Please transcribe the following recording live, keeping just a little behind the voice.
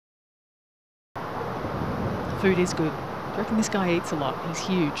food is good. I reckon this guy eats a lot. He's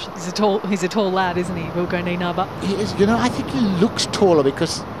huge. He's a tall lad, isn't he, Wilco Nienaber? He is. You know, I think he looks taller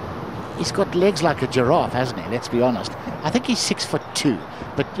because he's got legs like a giraffe, hasn't he? Let's be honest. I think he's 6'2",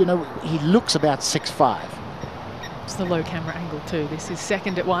 but you know, he looks about 6'5". It's the low camera angle too. This is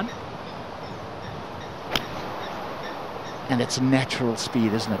second at 1. And it's natural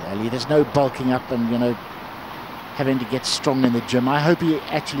speed, isn't it, Ali? There's no bulking up and, you know, having to get strong in the gym. I hope he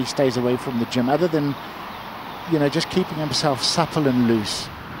actually stays away from the gym, other than, you know, just keeping himself supple and loose.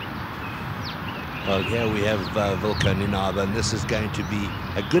 Well, here we have Wilco Nienaber, and this is going to be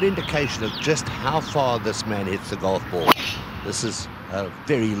a good indication of just how far this man hits the golf ball. This is a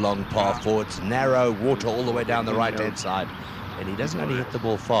very long par 4. It's narrow, water all the way down the right-hand side. And he doesn't only hit the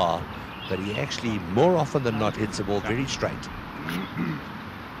ball far, but he actually, more often than not, hits the ball very straight.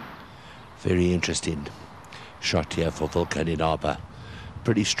 Very interesting shot here for Wilco Nienaber.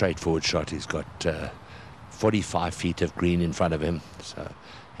 Pretty straightforward shot. He's got 45 feet of green in front of him.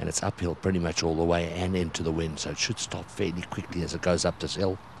 And it's uphill pretty much all the way and into the wind, so it should stop fairly quickly as it goes up this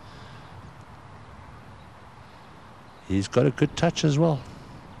hill. He's got a good touch as well.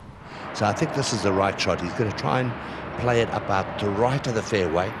 So I think this is the right shot. He's going to try and play it up out to right of the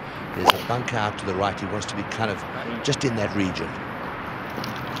fairway. There's a bunker out to the right. He wants to be kind of just in that region.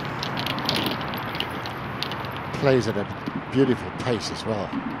 Plays at a beautiful pace as well.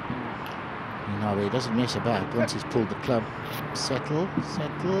 No, he doesn't mess about once he's pulled the club. Settle,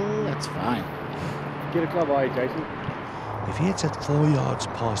 that's fine. Get a club eye, Jason. If he hits it 4 yards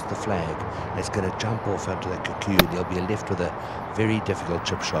past the flag, it's going to jump off onto the cuckoo, and he'll be left with a very difficult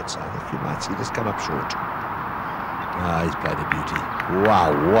chip shot. So I think you might see this come up short. Ah, he's played a beauty.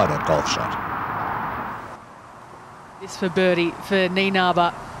 Wow, what a golf shot. This for birdie for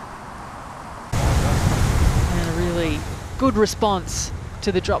Nienaber. And a really good response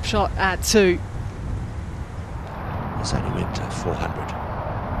to the drop shot at 2. This only went to 400.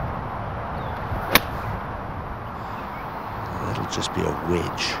 That'll just be a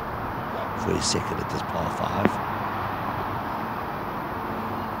wedge for his second at this par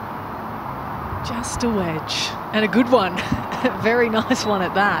 5. Just a wedge. And a good one. Very nice one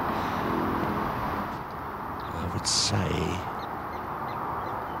at that. I would say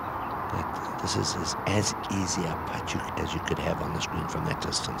that this is as easy a putt as you could have on the screen from that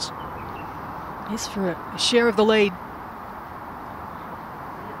distance. Yes, for a share of the lead.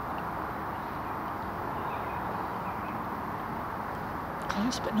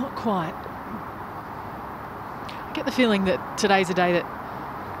 Close, but not quite. I get the feeling that today's a day that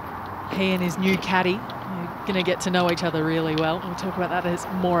he and his new caddy are going to get to know each other really well. We'll talk about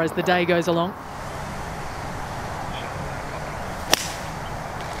that more as the day goes along.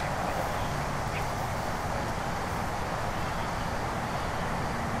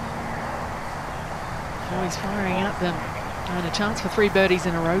 Oh, he's firing at them. And a chance for 3 birdies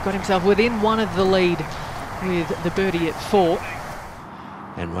in a row. Got himself within 1 of the lead with the birdie at 4.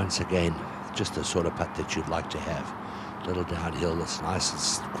 And once again, just the sort of putt that you'd like to have. Little downhill, it's nice,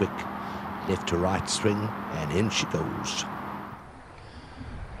 it's quick. Left to right swing, and in she goes.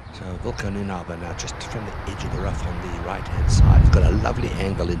 So Wilco Nienaber now just from the edge of the rough on the right-hand side. He's got a lovely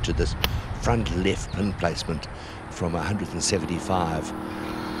angle into this front left pin placement from 175.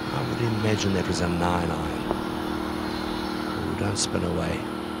 I would imagine that was a 9-iron. Oh, don't spin away.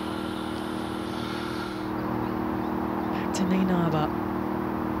 Back to Nienaber.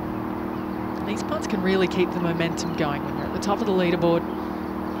 These putts can really keep the momentum going when you're at the top of the leaderboard.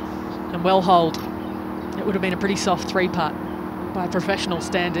 And well holed. It would have been a pretty soft 3-putt by professional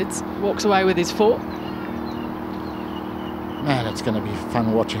standards. Walks away with his 4. Man, it's going to be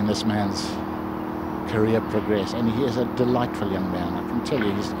fun watching this man's career progress. And he is a delightful young man. I can tell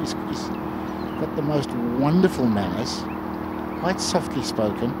you, he's got the most wonderful manners. Quite softly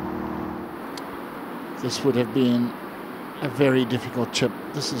spoken. This would have been a very difficult chip.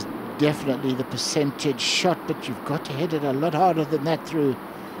 This is definitely the percentage shot, but you've got to hit it a lot harder than that through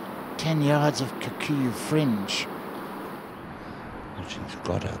 10 yards of Kikuyu fringe. She's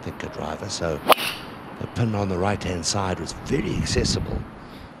got, I think, a driver, so the pin on the right-hand side was very accessible.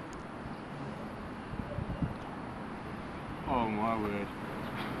 Oh, my word.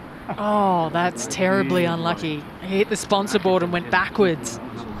 Oh, that's terribly unlucky. He hit the sponsor board and went backwards.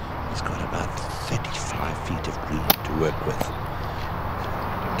 He's got about 35 feet of green to work with.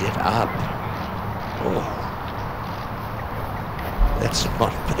 Get up. Oh. That's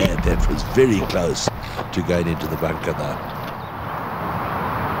not bad. That was very close to going into the bunker, though.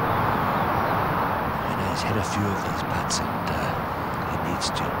 You know, he's had a few of these putts, and he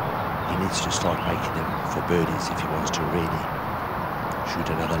needs to start making them for birdies if he wants to really shoot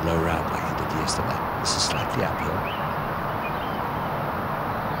another low round like he did yesterday. This is slightly uphill.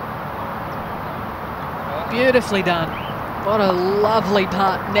 Beautifully done. What a lovely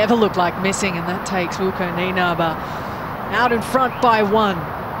putt. Never looked like missing, and that takes Wilco Nienaber out in front by 1.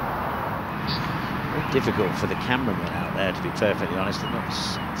 Very difficult for the cameraman out there, to be perfectly honest. I've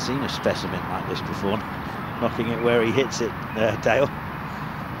not seen a specimen like this before, knocking it where he hits it, Dale.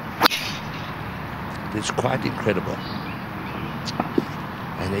 It's quite incredible.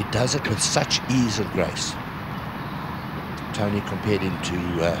 And he does it with such ease and grace. Tony compared him to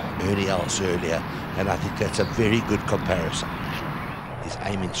Ernie Els earlier, and I think that's a very good comparison. He's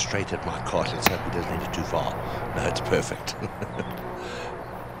aiming straight at my cart. Let's hope he doesn't hit it too far. No, it's perfect.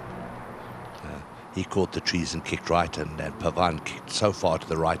 He caught the trees and kicked right, and Pavan kicked so far to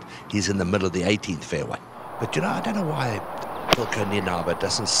the right, he's in the middle of the 18th fairway. But you know, I don't know why Wilco Nienaber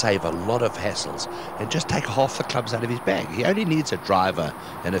doesn't save a lot of hassles and just take half the clubs out of his bag. He only needs a driver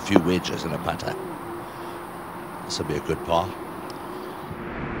and a few wedges and a putter. This will be a good par.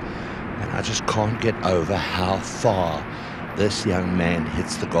 And I just can't get over how far this young man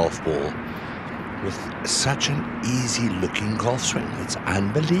hits the golf ball with such an easy looking golf swing. It's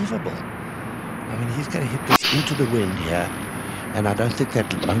unbelievable. I mean, he's going to hit this into the wind here, and I don't think that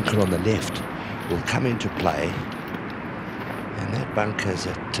bunker on the left will come into play. And that bunker's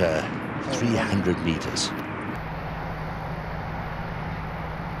at 300 meters.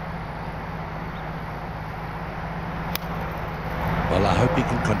 Well, I hope he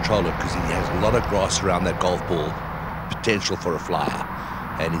can control it, because he has a lot of grass around that golf ball, potential for a flyer,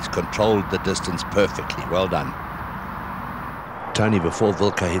 and he's controlled the distance perfectly. Well done. Tony, before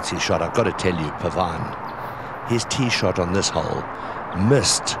Wilco hits his shot, I've got to tell you, Pavan, his tee shot on this hole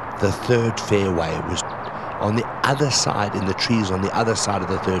missed the third fairway. It was on the other side, in the trees on the other side of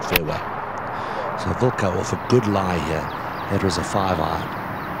the third fairway. So Wilco off a good lie here. That was a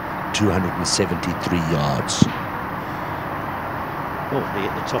 5-iron, 273 yards. Oh, he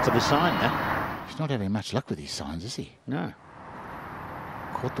hit the top of the sign there. He's not having much luck with these signs, is he? No.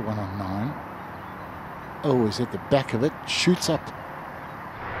 Caught the one on 9. Oh, he's at the back of it. Shoots up.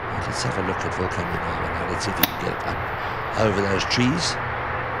 Let's have a look at Wilco Nienaber now. Let's see if he can get up over those trees.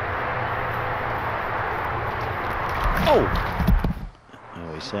 Oh!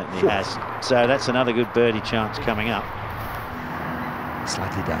 Oh, he certainly has. So that's another good birdie chance coming up.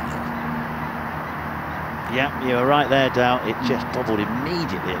 Slightly downhill. Yeah, you were right there, Dale. It just bobbled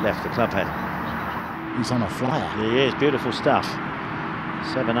immediately. It left the club head. He's on a flyer. He is. Beautiful stuff.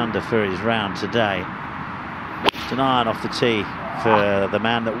 7 under for his round today. Just an iron off the tee for the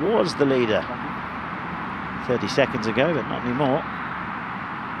man that was the leader 30 seconds ago, but not anymore.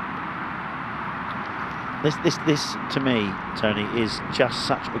 This to me, Tony, is just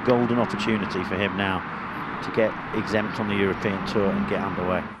such a golden opportunity for him now to get exempt on the European Tour and get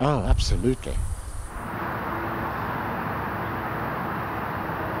underway. Oh, absolutely.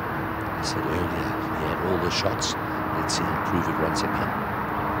 I said earlier, he had all the shots. Let's see him prove it once again.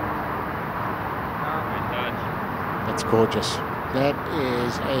 That's gorgeous. That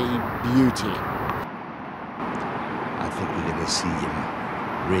is a beauty. I think we're going to see him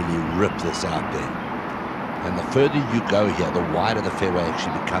really rip this out there. And the further you go here, the wider the fairway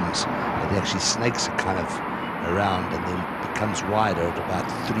actually becomes. It actually snakes it kind of around and then becomes wider at about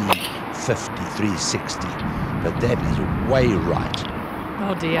 350, 360. But that is way right.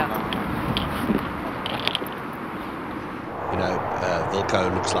 Oh dear. You know,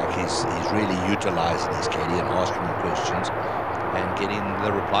 Wilco looks like he's really utilising his caddy and asking him questions and getting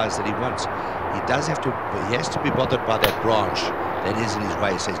the replies that he wants. He has to be bothered by that branch that is in his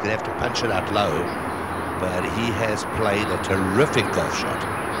way, so he's going to have to punch it out low. But he has played a terrific golf shot.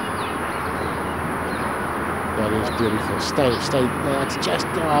 That is beautiful. Stay. That's just,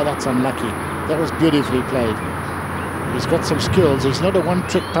 oh, that's unlucky. That was beautifully played. He's got some skills. He's not a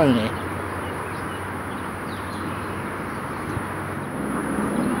one-trick pony.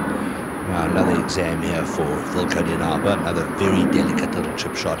 Now another exam here for Wilco Nienaber. Another very delicate little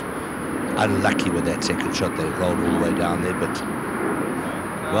chip shot. Unlucky with that second shot that it rolled all the way down there, but,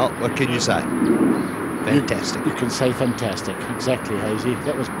 well, what can you say? Fantastic. You can say fantastic. Exactly, Hazy.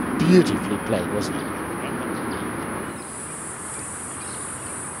 That was beautifully played, wasn't it?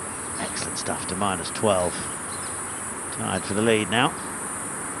 Excellent stuff to -12. Tied for the lead now.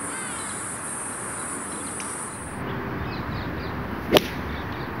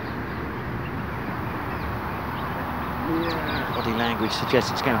 Body language suggests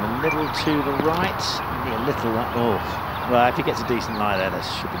it's going a little to the right. Maybe a little, oh, well, if he gets a decent lie there, that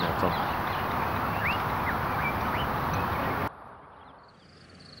should be no problem.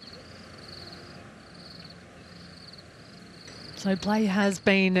 So play has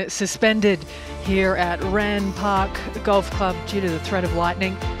been suspended here at Randpark Golf Club due to the threat of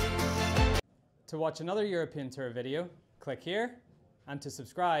lightning. To watch another European Tour video, click here, and to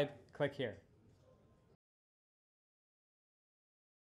subscribe, click here.